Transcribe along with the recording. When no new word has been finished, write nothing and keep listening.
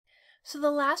So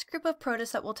the last group of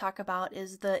protists that we'll talk about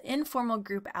is the informal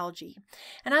group Algae.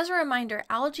 And as a reminder,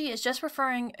 algae is just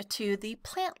referring to the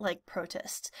plant-like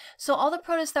protists. So all the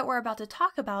protists that we're about to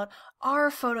talk about are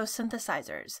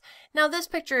photosynthesizers. Now this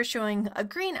picture is showing a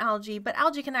green algae, but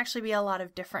algae can actually be a lot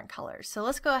of different colors. So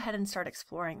let's go ahead and start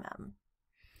exploring them.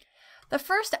 The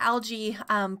first algae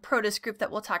protist group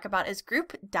that we'll talk about is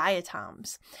group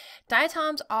Diatoms.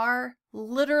 Diatoms are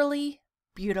literally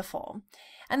beautiful.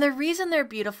 And the reason they're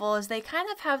beautiful is they kind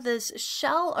of have this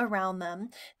shell around them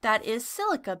that is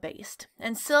silica based.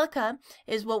 And silica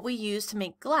is what we use to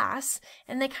make glass,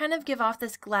 and they kind of give off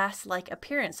this glass-like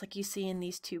appearance like you see in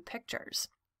these two pictures.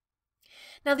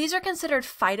 Now these are considered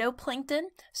phytoplankton.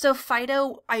 So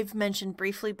phyto, I've mentioned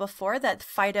briefly before that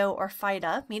phyto or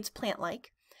phyta means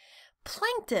plant-like.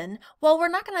 Plankton, well, we're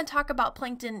not going to talk about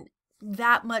plankton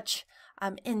that much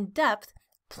in depth.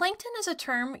 Plankton is a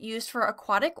term used for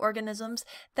aquatic organisms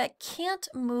that can't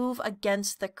move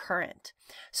against the current.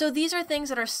 So these are things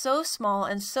that are so small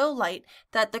and so light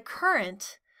that the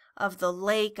current of the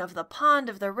lake, of the pond,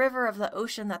 of the river, of the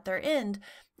ocean that they're in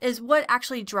is what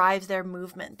actually drives their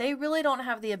movement. They really don't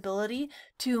have the ability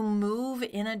to move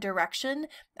in a direction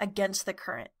against the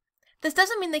current. This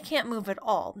doesn't mean they can't move at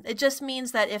all. It just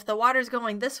means that if the water's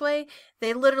going this way,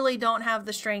 they literally don't have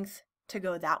the strength to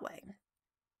go that way.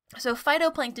 So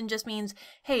phytoplankton just means,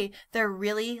 hey, they're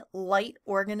really light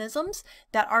organisms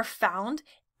that are found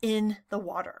in the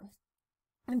water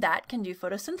that can do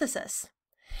photosynthesis.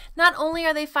 Not only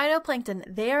are they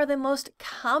phytoplankton, they are the most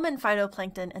common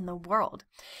phytoplankton in the world.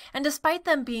 And despite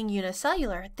them being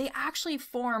unicellular, they actually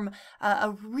form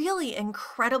a really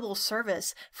incredible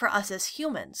service for us as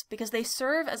humans because they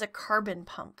serve as a carbon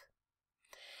pump.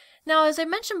 Now, as I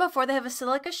mentioned before, they have a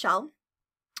silica shell.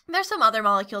 There's some other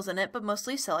molecules in it, but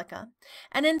mostly silica.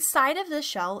 And inside of this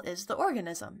shell is the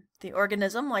organism. The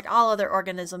organism, like all other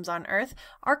organisms on Earth,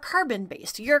 are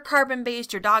carbon-based. You're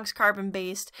carbon-based, your dog's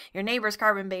carbon-based, your neighbor's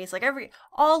carbon-based, like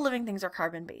all living things are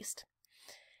carbon-based.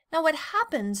 Now what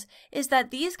happens is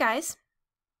that these guys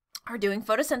are doing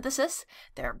photosynthesis.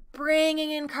 They're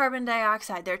bringing in carbon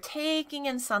dioxide, they're taking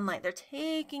in sunlight, they're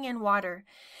taking in water,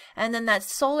 and then that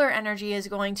solar energy is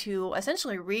going to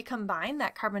essentially recombine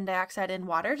that carbon dioxide and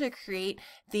water to create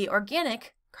the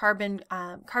organic carbon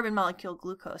molecule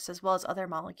glucose as well as other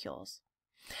molecules.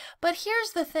 But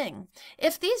here's the thing,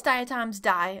 if these diatoms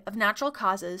die of natural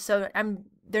causes, so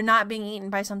they're not being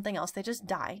eaten by something else, they just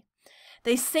die,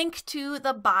 they sink to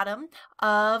the bottom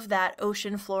of that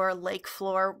ocean floor, lake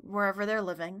floor, wherever they're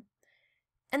living.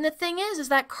 And the thing is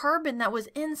that carbon that was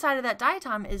inside of that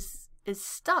diatom is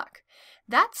stuck.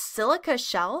 That silica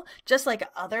shell, just like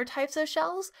other types of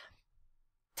shells,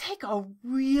 take a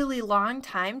really long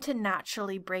time to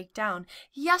naturally break down.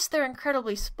 Yes, they're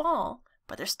incredibly small,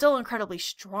 but they're still incredibly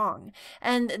strong.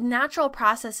 And natural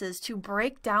processes to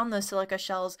break down those silica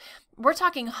shells, we're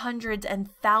talking hundreds and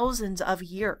thousands of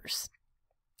years.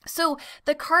 So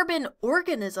the carbon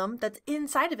organism that's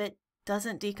inside of it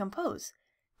doesn't decompose.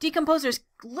 Decomposers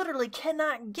literally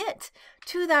cannot get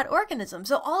to that organism.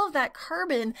 So all of that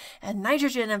carbon and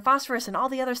nitrogen and phosphorus and all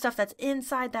the other stuff that's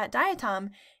inside that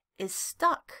diatom is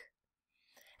stuck.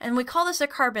 And we call this a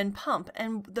carbon pump.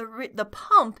 And the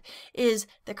pump is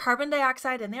the carbon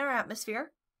dioxide in our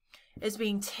atmosphere is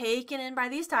being taken in by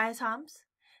these diatoms.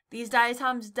 These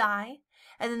diatoms die,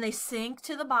 and then they sink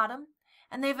to the bottom.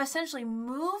 And they've essentially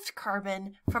moved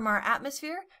carbon from our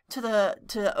atmosphere to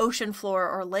the ocean floor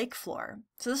or lake floor.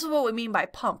 So this is what we mean by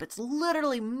pump. It's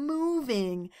literally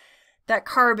moving that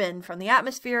carbon from the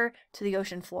atmosphere to the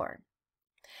ocean floor.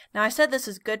 Now I said this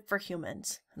is good for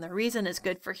humans. And the reason it's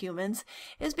good for humans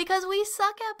is because we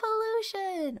suck at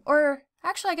pollution. Or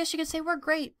actually, I guess you could say we're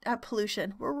great at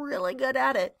pollution. We're really good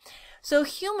at it. So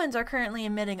humans are currently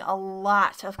emitting a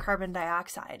lot of carbon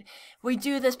dioxide. We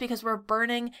do this because we're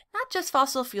burning not just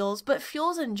fossil fuels, but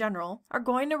fuels in general are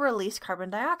going to release carbon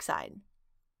dioxide.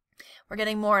 We're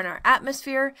getting more in our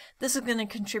atmosphere. This is going to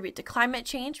contribute to climate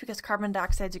change because carbon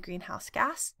dioxide is a greenhouse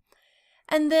gas.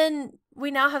 And then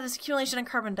we now have this accumulation of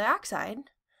carbon dioxide.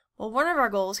 Well, one of our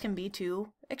goals can be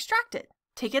to extract it.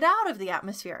 Take it out of the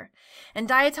atmosphere. And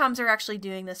diatoms are actually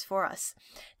doing this for us.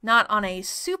 Not on a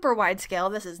super wide scale.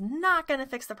 This is not going to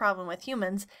fix the problem with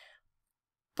humans,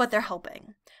 but they're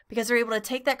helping because they're able to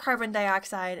take that carbon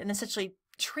dioxide and essentially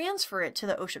transfer it to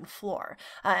the ocean floor,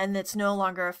 and it's no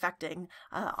longer affecting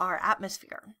our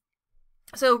atmosphere.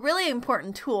 So really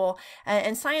important tool,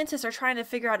 and scientists are trying to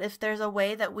figure out if there's a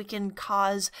way that we can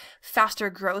cause faster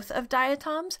growth of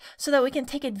diatoms so that we can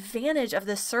take advantage of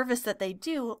this service that they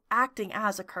do acting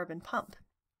as a carbon pump.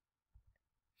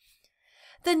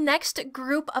 The next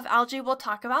group of algae we'll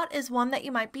talk about is one that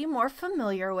you might be more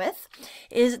familiar with,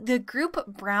 is the group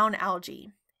brown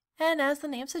algae. And as the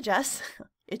name suggests,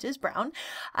 it is brown.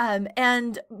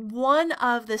 And one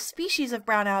of the species of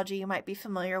brown algae you might be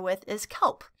familiar with is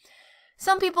kelp.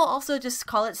 Some people also just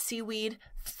call it seaweed.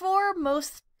 For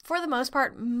the most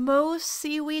part, most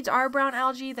seaweeds are brown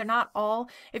algae. They're not all.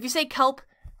 If you say kelp,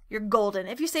 you're golden.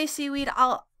 If you say seaweed,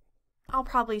 I'll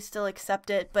probably still accept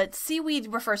it, but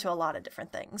seaweed refers to a lot of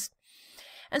different things.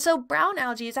 And so brown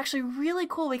algae is actually really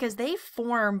cool because they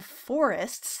form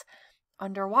forests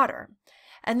underwater.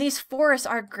 And these forests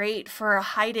are great for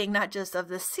hiding not just of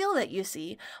the seal that you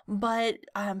see, but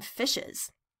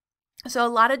fishes. So a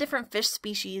lot of different fish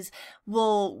species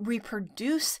will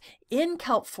reproduce in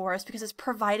kelp forests because it's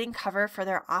providing cover for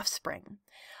their offspring.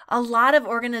 A lot of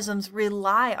organisms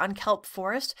rely on kelp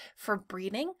forest for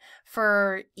breeding,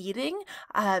 for eating,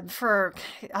 for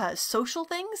social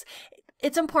things.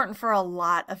 It's important for a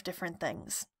lot of different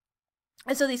things.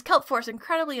 And so these kelp forests are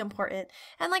incredibly important.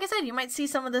 And like I said, you might see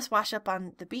some of this wash up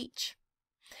on the beach.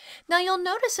 Now you'll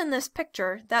notice in this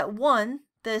picture that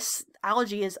this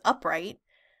algae is upright.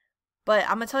 But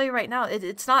I'm going to tell you right now,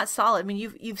 it's not solid. I mean,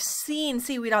 you've seen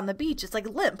seaweed on the beach. It's like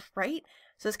limp, right?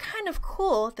 So it's kind of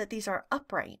cool that these are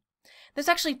upright. There's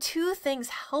actually two things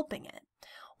helping it.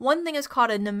 One thing is called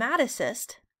a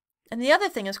nematocyst, and the other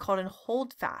thing is called a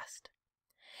holdfast.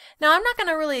 Now, I'm not going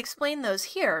to really explain those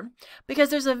here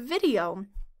because there's a video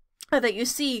that you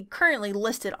see currently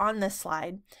listed on this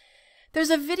slide. There's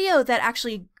a video that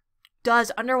actually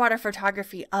does underwater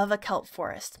photography of a kelp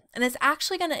forest, and it's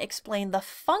actually going to explain the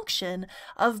function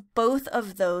of both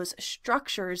of those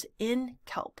structures in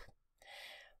kelp.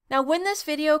 Now, when this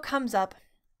video comes up,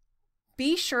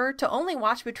 be sure to only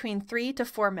watch between 3 to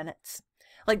 4 minutes,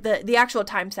 like the actual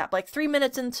time stamp, like 3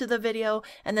 minutes into the video,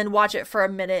 and then watch it for a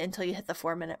minute until you hit the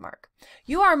 4-minute mark.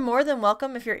 You are more than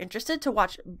welcome, if you're interested, to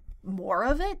watch more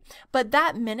of it, but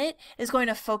that minute is going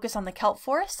to focus on the kelp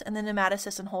forest and the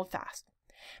nematocyst and holdfast.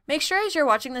 Make sure as you're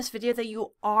watching this video that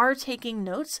you are taking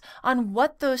notes on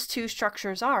what those two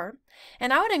structures are.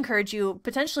 And I would encourage you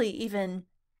potentially even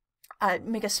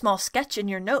make a small sketch in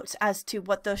your notes as to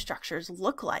what those structures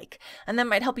look like. And that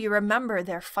might help you remember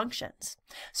their functions.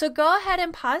 So go ahead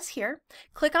and pause here.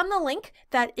 Click on the link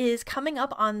that is coming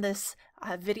up on this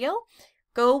video.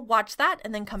 Go watch that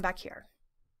and then come back here.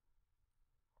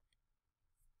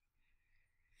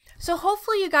 So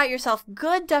hopefully you got yourself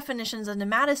good definitions of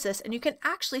nematocysts, and you can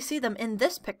actually see them in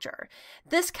this picture.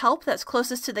 This kelp that's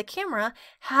closest to the camera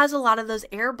has a lot of those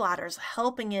air bladders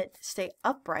helping it stay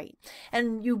upright.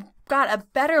 And you got a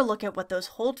better look at what those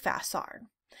holdfasts are.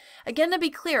 Again, to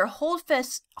be clear,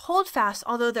 holdfasts,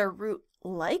 although they're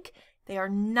root-like, they are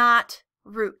not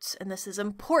roots. And this is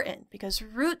important because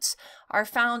roots are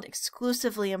found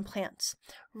exclusively in plants.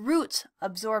 Roots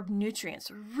absorb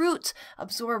nutrients. Roots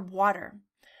absorb water.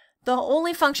 The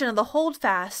only function of the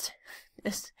holdfast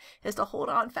is to hold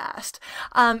on fast,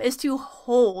 is to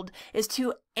hold, is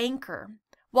to anchor.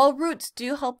 While roots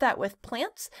do help that with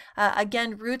plants,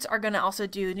 again, roots are going to also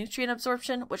do nutrient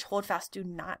absorption, which holdfasts do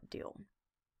not do.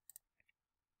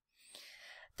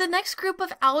 The next group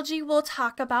of algae we'll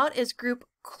talk about is group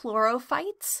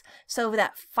Chlorophytes. So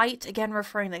that phyte, again,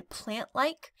 referring to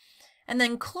plant-like. And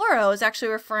then chloro is actually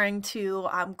referring to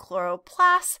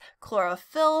chloroplast,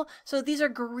 chlorophyll. So these are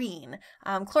green.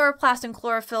 Chloroplast and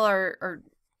chlorophyll are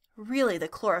really the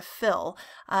chlorophyll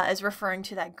is referring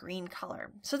to that green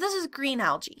color. So this is green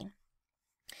algae.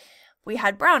 We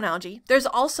had brown algae. There's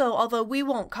also, although we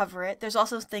won't cover it, there's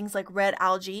also things like red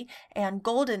algae and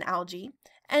golden algae.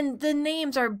 And the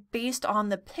names are based on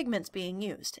the pigments being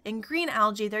used. In green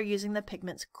algae, they're using the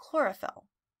pigments chlorophyll.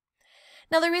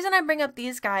 Now, the reason I bring up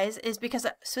these guys is because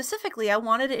specifically I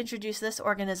wanted to introduce this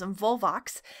organism,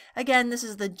 Volvox. Again, this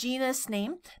is the genus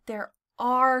name. There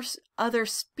are other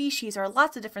species, or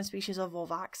lots of different species of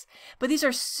Volvox, but these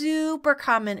are super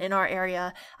common in our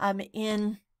area,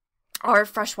 in our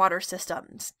freshwater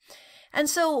systems. And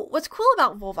so what's cool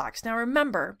about Volvox, now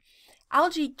remember,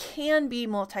 algae can be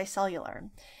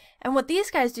multicellular. And what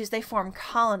these guys do is they form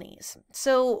colonies.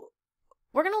 So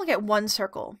we're going to look at one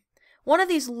circle. One of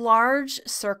these large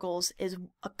circles is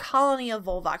a colony of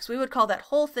Volvox. We would call that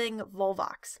whole thing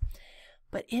Volvox.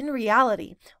 But in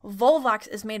reality, Volvox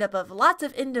is made up of lots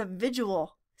of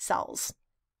individual cells.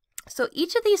 So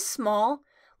each of these small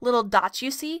little dots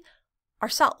you see are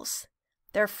cells.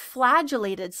 They're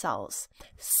flagellated cells.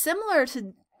 Similar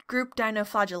to group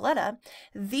Dinoflagellata,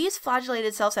 these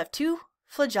flagellated cells have two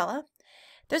flagella.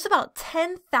 There's about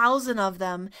 10,000 of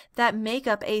them that make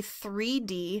up a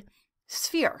 3D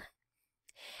sphere.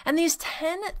 And these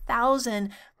 10,000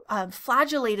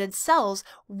 flagellated cells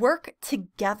work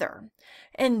together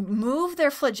and move their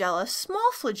flagella,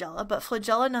 small flagella, but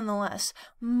flagella nonetheless,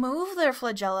 move their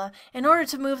flagella in order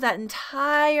to move that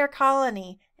entire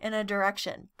colony in a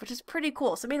direction, which is pretty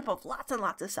cool. So made up of lots and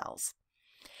lots of cells.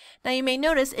 Now you may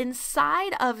notice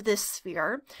inside of this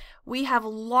sphere, we have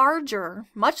larger,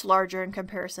 much larger in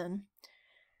comparison.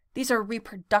 These are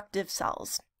reproductive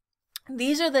cells.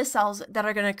 These are the cells that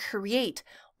are going to create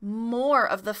more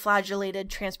of the flagellated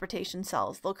transportation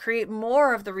cells. They'll create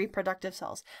more of the reproductive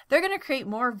cells. They're going to create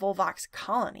more Volvox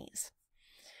colonies.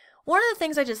 One of the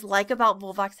things I just like about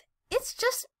Volvox, it's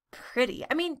just pretty.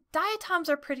 I mean, diatoms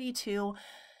are pretty too,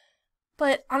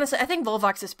 but honestly, I think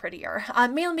Volvox is prettier.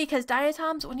 Mainly because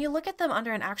diatoms, when you look at them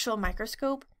under an actual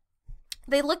microscope,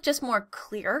 they look just more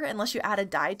clear unless you add a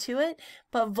dye to it.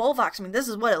 But Volvox, I mean, this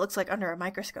is what it looks like under a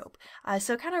microscope.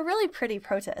 So kind of really pretty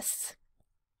protists.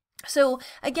 So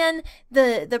again,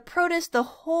 the protist, the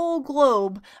whole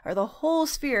globe or the whole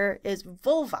sphere is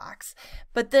Volvox,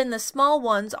 but then the small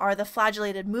ones are the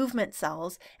flagellated movement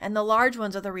cells and the large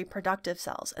ones are the reproductive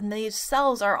cells. And these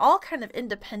cells are all kind of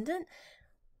independent,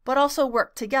 but also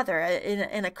work together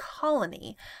in a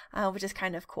colony, which is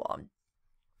kind of cool.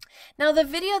 Now the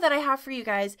video that I have for you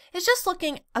guys is just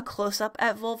looking a close-up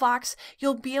at Volvox.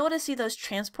 You'll be able to see those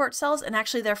transport cells and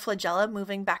actually their flagella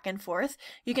moving back and forth.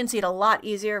 You can see it a lot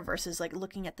easier versus like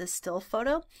looking at this still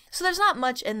photo. So there's not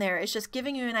much in there. It's just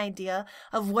giving you an idea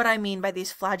of what I mean by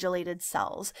these flagellated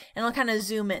cells. And I'll kind of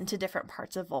zoom it into different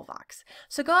parts of Volvox.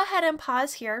 So go ahead and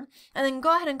pause here and then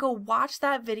go ahead and go watch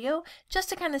that video just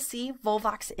to kind of see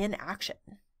Volvox in action.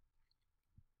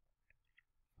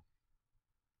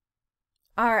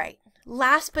 All right,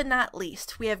 last but not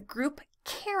least, we have group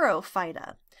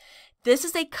Charophyta. This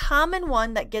is a common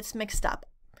one that gets mixed up,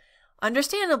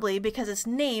 understandably because its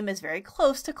name is very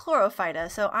close to Chlorophyta.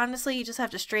 So honestly, you just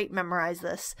have to straight memorize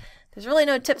this. There's really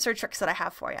no tips or tricks that I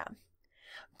have for you.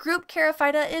 Group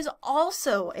Charophyta is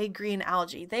also a green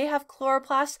algae. They have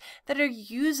chloroplasts that are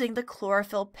using the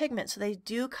chlorophyll pigment, so they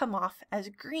do come off as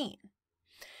green.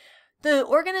 The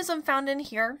organism found in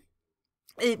here,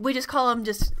 we just call them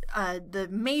the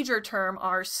major term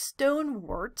are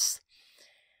stoneworts.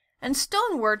 And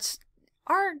stoneworts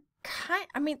are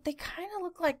they kind of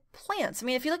look like plants. I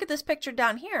mean, if you look at this picture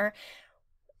down here,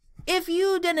 if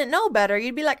you didn't know better,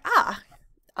 you'd be like, ah,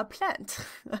 a plant.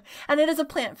 And it is a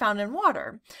plant found in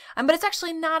water. But it's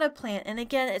actually not a plant. And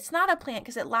again, it's not a plant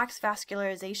because it lacks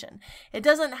vascularization. It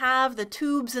doesn't have the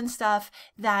tubes and stuff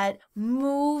that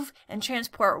move and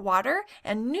transport water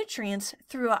and nutrients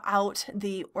throughout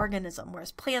the organism,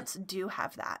 whereas plants do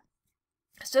have that.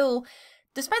 So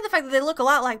despite the fact that they look a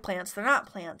lot like plants, they're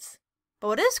not plants. But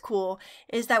what is cool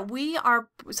is that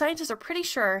scientists are pretty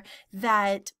sure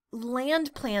that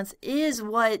land plants is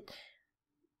what,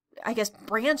 I guess,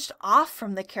 branched off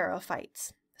from the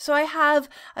charophytes. So I have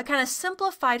a kind of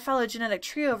simplified phylogenetic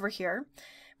tree over here.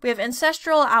 We have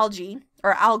ancestral algae,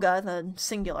 or alga, the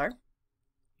singular,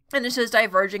 and it's just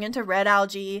diverging into red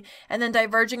algae, and then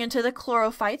diverging into the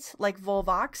chlorophytes, like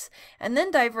Volvox, and then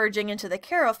diverging into the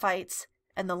charophytes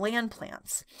and the land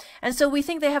plants. And so we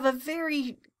think they have a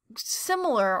very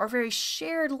similar or very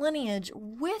shared lineage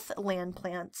with land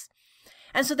plants.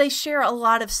 And so they share a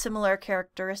lot of similar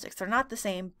characteristics. They're not the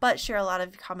same, but share a lot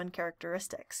of common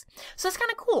characteristics. So it's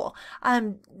kind of cool.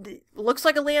 It looks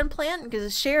like a land plant because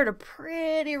it shared a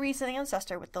pretty recent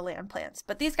ancestor with the land plants.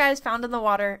 But these guys found in the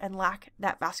water and lack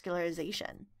that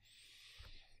vascularization.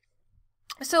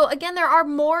 So again, there are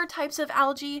more types of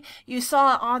algae. You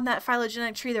saw on that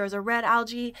phylogenetic tree there was a red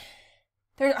algae.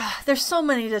 There's so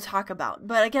many to talk about.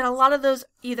 But again, a lot of those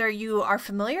either you are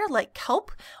familiar, like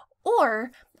kelp,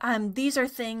 or these are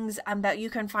things that you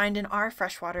can find in our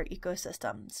freshwater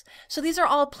ecosystems. So these are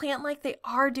all plant-like. They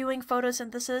are doing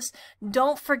photosynthesis.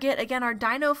 Don't forget, again, our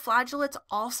dinoflagellates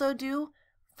also do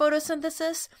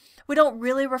photosynthesis. We don't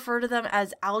really refer to them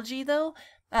as algae, though,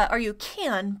 or you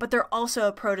can, but they're also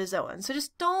a protozoan. So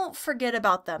just don't forget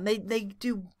about them. They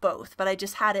do both, but I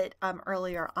just had it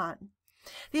earlier on.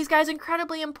 These guys,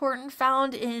 incredibly important,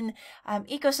 found in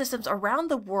ecosystems around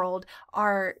the world,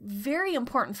 are very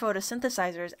important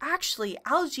photosynthesizers. Actually,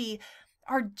 algae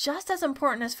are just as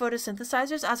important as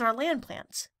photosynthesizers as our land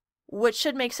plants, which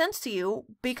should make sense to you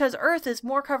because Earth is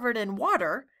more covered in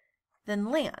water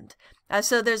than land.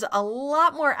 So there's a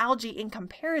lot more algae in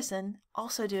comparison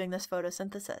also doing this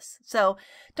photosynthesis. So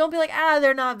don't be like,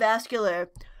 they're not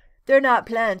vascular. They're not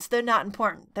plants. They're not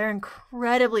important. They're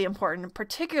incredibly important,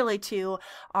 particularly to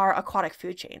our aquatic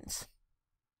food chains.